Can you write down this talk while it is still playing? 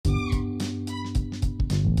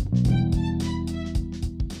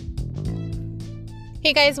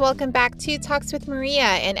Hey guys, welcome back to Talks with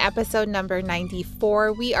Maria. In episode number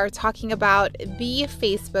 94, we are talking about the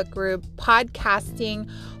Facebook group Podcasting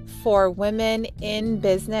for Women in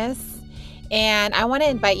Business. And I want to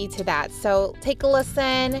invite you to that. So take a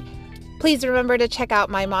listen. Please remember to check out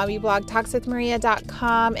my mommy blog,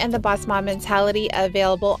 talkswithmaria.com, and the Boss Mom Mentality,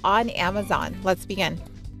 available on Amazon. Let's begin.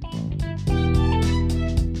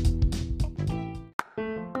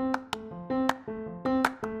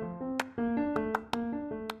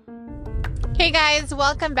 Hey guys,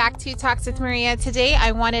 welcome back to Talks with Maria. Today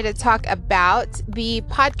I wanted to talk about the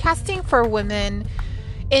Podcasting for Women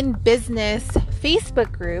in Business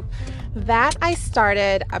Facebook group that I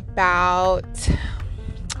started about,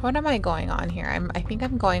 what am I going on here? I think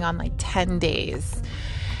I'm going on like 10 days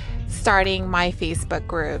starting my Facebook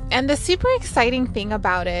group. And the super exciting thing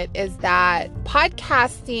about it is that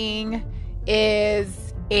podcasting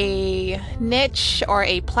is a niche or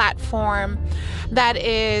a platform that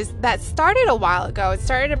started a while ago. It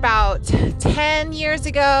started about 10 years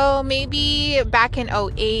ago, maybe back in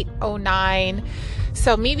 08, 09.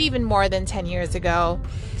 So maybe even more than 10 years ago.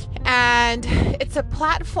 And it's a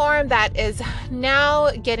platform that is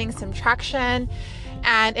now getting some traction,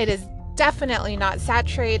 and it is definitely not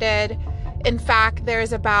saturated. In fact,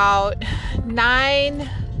 there's about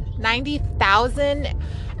 90,000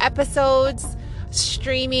 episodes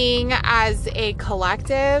streaming as a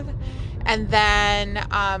collective. And then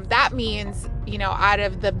that means, out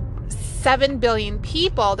of the 7 billion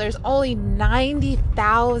people, there's only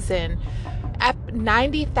 90,000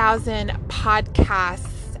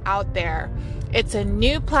 podcasts out there. It's a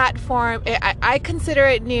new platform. I consider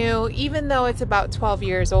it new, even though it's about 12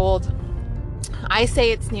 years old. I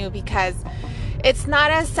say it's new because it's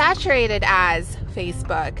not as saturated as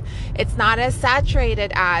Facebook. It's not as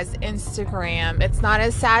saturated as Instagram. It's not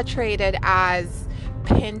as saturated as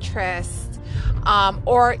Pinterest,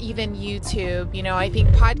 or even YouTube. I think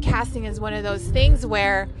podcasting is one of those things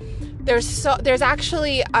where there's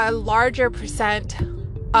actually a larger percent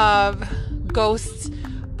of ghost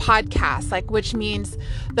podcasts, which means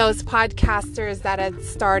those podcasters that had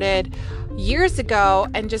started years ago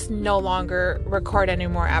and just no longer record any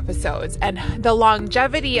more episodes. And the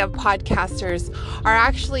longevity of podcasters are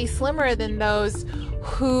actually slimmer than those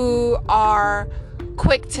who are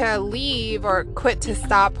quick to leave or quick to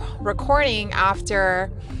stop recording after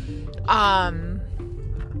a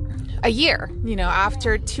year,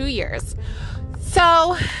 after 2 years.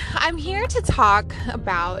 So I'm here to talk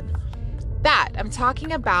about that. I'm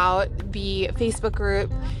talking about the Facebook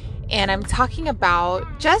group, and I'm talking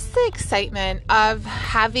about just the excitement of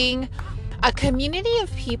having a community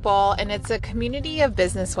of people, and it's a community of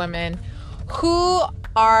businesswomen who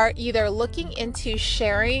are either looking into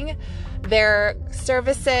sharing their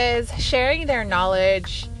services, sharing their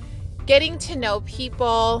knowledge, getting to know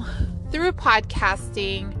people through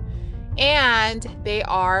podcasting, and they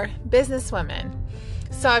are businesswomen.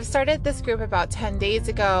 So I've started this group about 10 days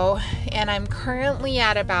ago, and I'm currently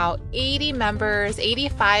at about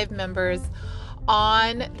 85 members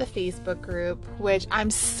on the Facebook group, which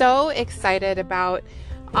I'm so excited about.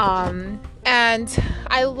 And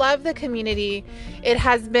I love the community. It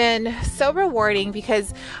has been so rewarding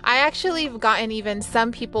because I actually have gotten even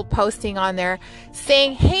some people posting on there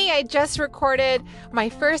saying, hey, I just recorded my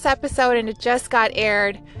first episode and it just got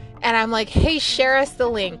aired. And I'm like, hey, share us the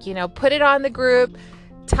link, put it on the group,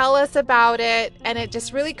 tell us about it. And it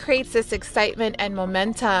just really creates this excitement and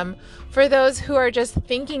momentum for those who are just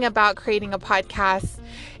thinking about creating a podcast.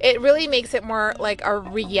 It really makes it more like a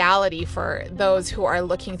reality for those who are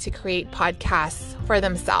looking to create podcasts for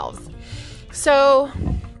themselves. So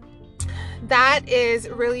that is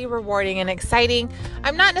really rewarding and exciting.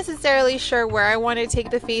 I'm not necessarily sure where I want to take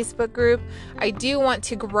the Facebook group. I do want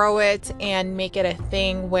to grow it and make it a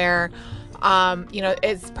thing where,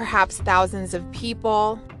 it's perhaps thousands of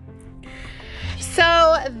people. So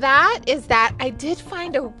that is that. I did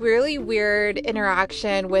find a really weird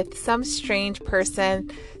interaction with some strange person.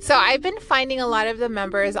 So I've been finding a lot of the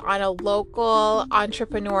members on a local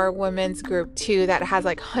entrepreneur women's group too that has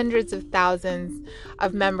like hundreds of thousands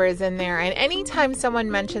of members in there. And anytime someone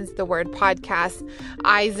mentions the word podcast,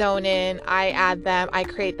 I zone in, I add them, I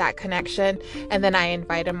create that connection, and then I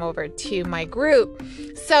invite them over to my group.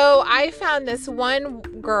 So I found this one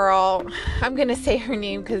girl, I'm going to say her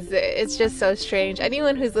name because it's just so strange.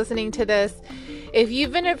 Anyone who's listening to this, if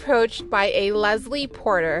you've been approached by a Leslie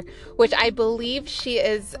Porter, which I believe she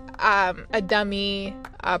is a dummy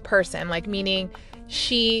person, meaning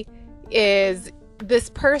this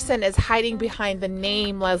person is hiding behind the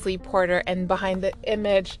name Leslie Porter and behind the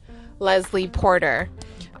image Leslie Porter.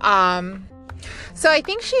 So I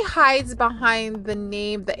think she hides behind the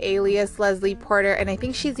name, the alias Leslie Porter, and I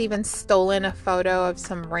think she's even stolen a photo of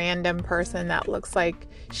some random person that looks like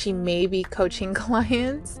she may be coaching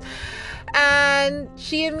clients. And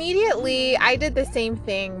I did the same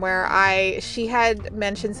thing where she had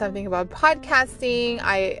mentioned something about podcasting.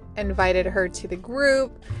 I invited her to the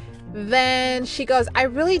group. Then she goes, I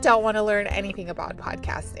really don't want to learn anything about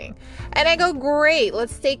podcasting. And I go, great,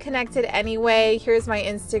 let's stay connected anyway. Here's my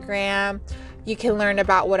Instagram. You can learn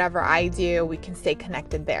about whatever I do. We can stay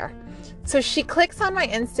connected there. So she clicks on my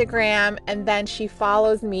Instagram and then she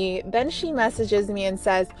follows me. Then she messages me and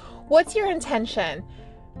says, what's your intention?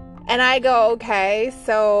 And I go, okay,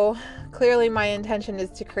 so clearly my intention is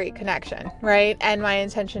to create connection, right? And my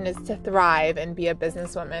intention is to thrive and be a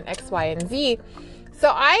businesswoman, X, Y, and Z.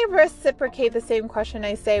 So I reciprocate the same question.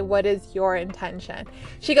 I say, what is your intention?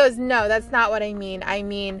 She goes, no, that's not what I mean. I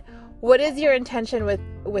mean, what is your intention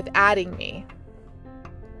with adding me?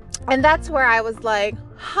 And that's where I was like,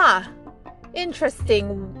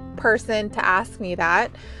 interesting person to ask me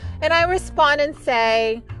that. And I respond and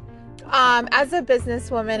say, as a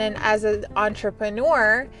businesswoman and as an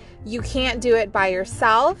entrepreneur, you can't do it by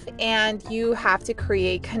yourself, and you have to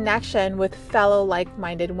create connection with fellow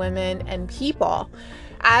like-minded women and people.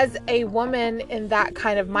 As a woman in that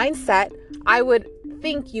kind of mindset, I would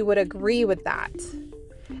think you would agree with that.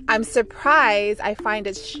 I'm surprised. I find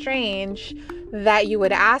it strange that you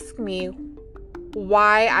would ask me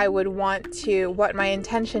why I would what my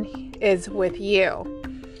intention is with you.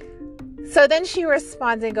 So then she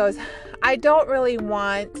responds and goes, I don't really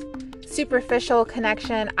want superficial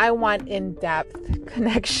connection. I want in-depth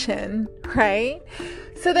connection, right?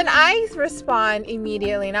 So then I respond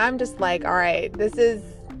immediately and I'm just like, all right, this is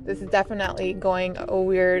definitely going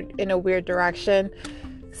in a weird direction.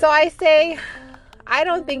 So I say, I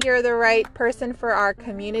don't think you're the right person for our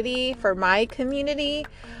community, for my community.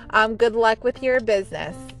 Good luck with your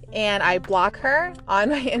business. And I block her on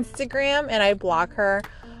my Instagram and I block her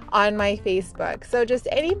on my Facebook. So just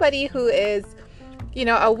anybody who is,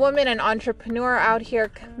 a woman, an entrepreneur out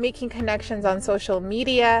here making connections on social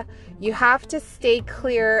media, you have to stay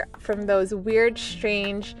clear from those weird,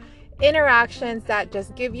 strange interactions that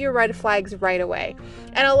just give you red flags right away.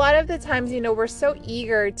 And a lot of the times, we're so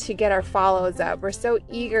eager to get our follows up. We're so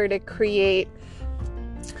eager to create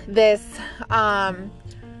this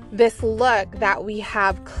look that we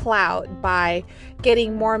have clout by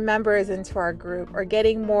getting more members into our group or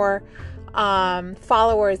getting more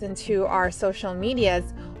followers into our social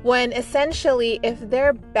medias, when essentially if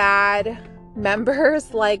they're bad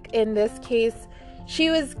members, like in this case, she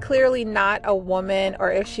was clearly not a woman,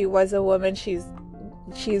 or if she was a woman, she's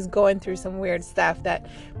going through some weird stuff that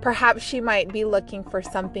perhaps she might be looking for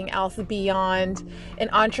something else beyond an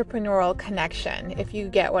entrepreneurial connection, if you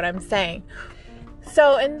get what I'm saying.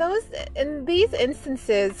 So in these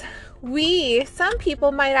instances, some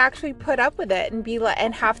people might actually put up with it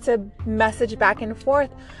and have to message back and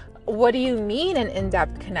forth. What do you mean an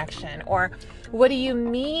in-depth connection? Or what do you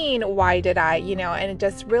mean, why did I, and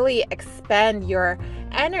just really expend your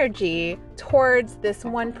energy towards this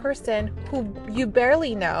one person who you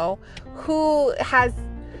barely know, who has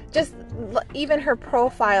just, even her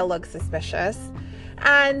profile looks suspicious.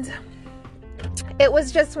 And it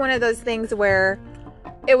was just one of those things where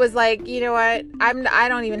it was like, you know what, I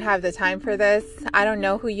don't even have the time for this. I don't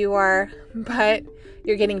know who you are, but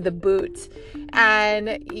you're getting the boot.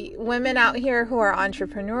 And women out here who are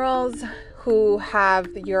entrepreneurs, who have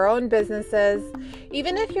your own businesses,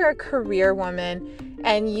 even if you're a career woman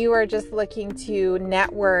and you are just looking to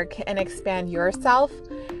network and expand yourself,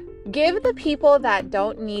 give the people that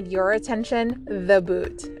don't need your attention the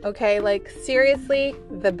boot. Okay, like seriously,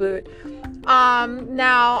 the boot.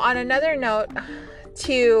 Now on another note,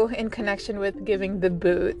 in connection with giving the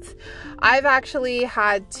boot, I've actually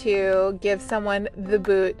had to give someone the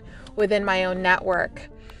boot within my own network.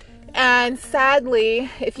 And sadly,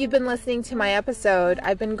 if you've been listening to my episode,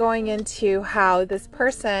 I've been going into how this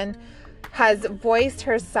person has voiced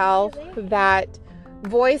herself that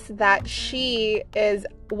she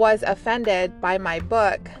was offended by my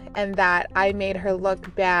book, and that I made her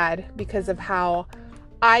look bad because of how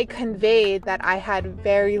I conveyed that I had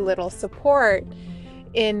very little support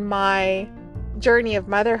in my journey of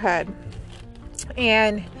motherhood.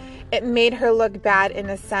 And it made her look bad in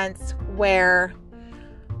a sense where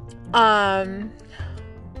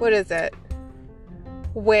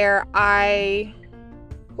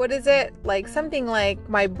like something like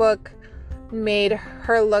my book made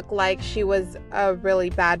her look like she was a really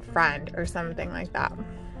bad friend or something like that,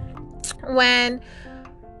 when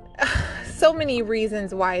so many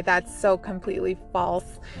reasons why that's so completely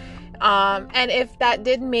false. And if that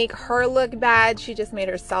did make her look bad, she just made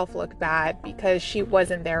herself look bad because she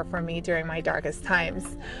wasn't there for me during my darkest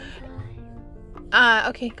times.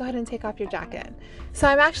 Okay, go ahead and take off your jacket. So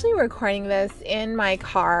I'm actually recording this in my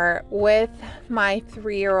car with my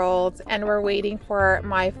 3-year-old, and we're waiting for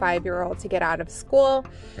my 5-year-old to get out of school.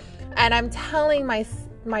 And I'm telling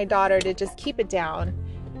my daughter to just keep it down.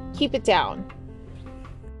 Keep it down.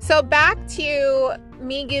 So back to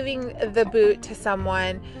me giving the boot to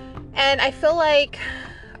someone. And I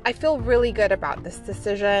feel really good about this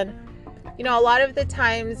decision. You know, a lot of the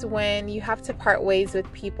times when you have to part ways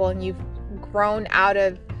with people and you've grown out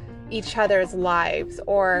of each other's lives,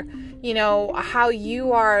 or, you know, how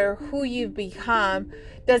you are, who you've become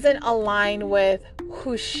doesn't align with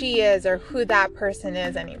who she is or who that person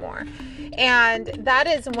is anymore. And that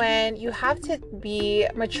is when you have to be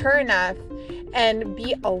mature enough and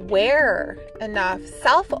be aware enough,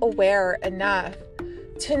 self-aware enough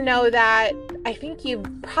to know that I think you've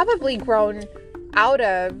probably grown out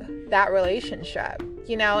of that relationship,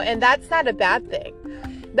 you know, and that's not a bad thing.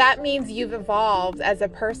 That means you've evolved as a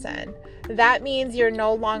person. That means you're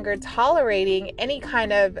no longer tolerating any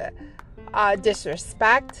kind of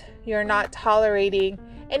disrespect. You're not tolerating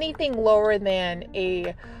anything lower than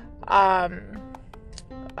a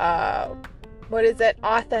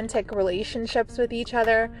authentic relationships with each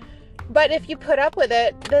other. But if you put up with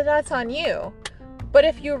it, then that's on you. But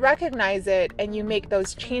if you recognize it and you make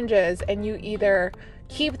those changes and you either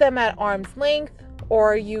keep them at arm's length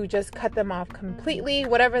or you just cut them off completely,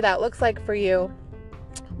 whatever that looks like for you,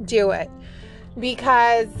 do it.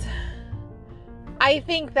 Because I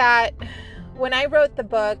think that when I wrote the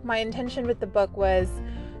book, my intention with the book was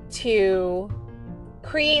to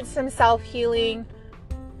create some self-healing,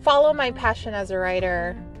 follow my passion as a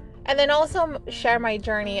writer, and then also share my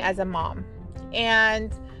journey as a mom.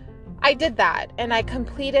 And I did that, and I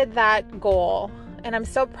completed that goal, and I'm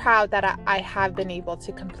so proud that I have been able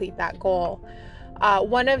to complete that goal.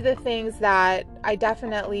 One of the things that I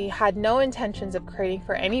definitely had no intentions of creating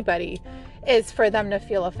for anybody is for them to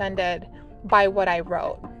feel offended by what I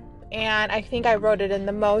wrote. And I think I wrote it in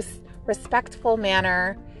the most respectful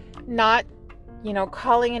manner, not, you know,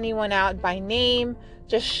 calling anyone out by name,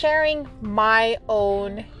 just sharing my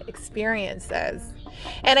own experiences.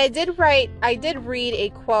 And I did read a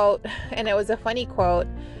quote, and it was a funny quote.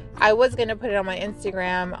 I was going to put it on my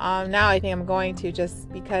Instagram. Now I think I'm going to,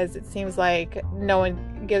 just because it seems like no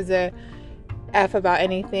one gives a F about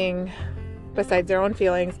anything besides their own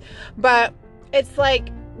feelings. But it's like,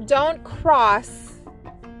 don't cross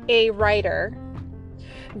a writer,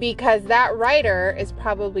 because that writer is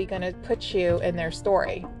probably going to put you in their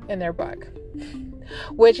story, in their book,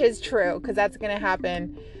 which is true, because that's going to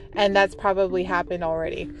happen. And that's probably happened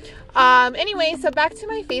already. Anyway, so back to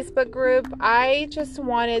my Facebook group. I just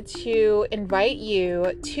wanted to invite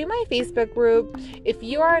you to my Facebook group. If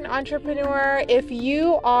you are an entrepreneur, if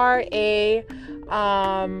you are a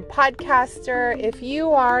podcaster, if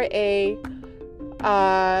you are a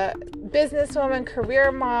businesswoman,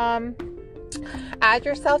 career mom, add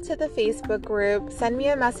yourself to the Facebook group. Send me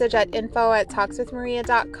a message at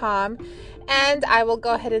info@talkswithmaria.com, and I will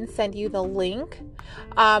go ahead and send you the link.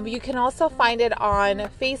 You can also find it on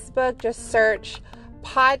Facebook. Just search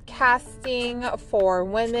Podcasting for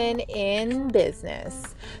Women in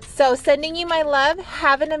Business. So sending you my love.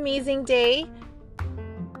 Have an amazing day.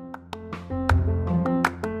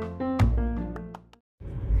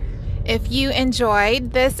 If you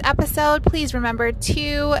enjoyed this episode, please remember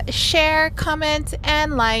to share, comment,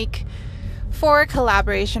 and like. For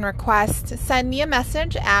collaboration requests, send me a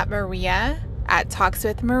message at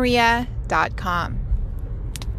maria@talkswithmaria.com.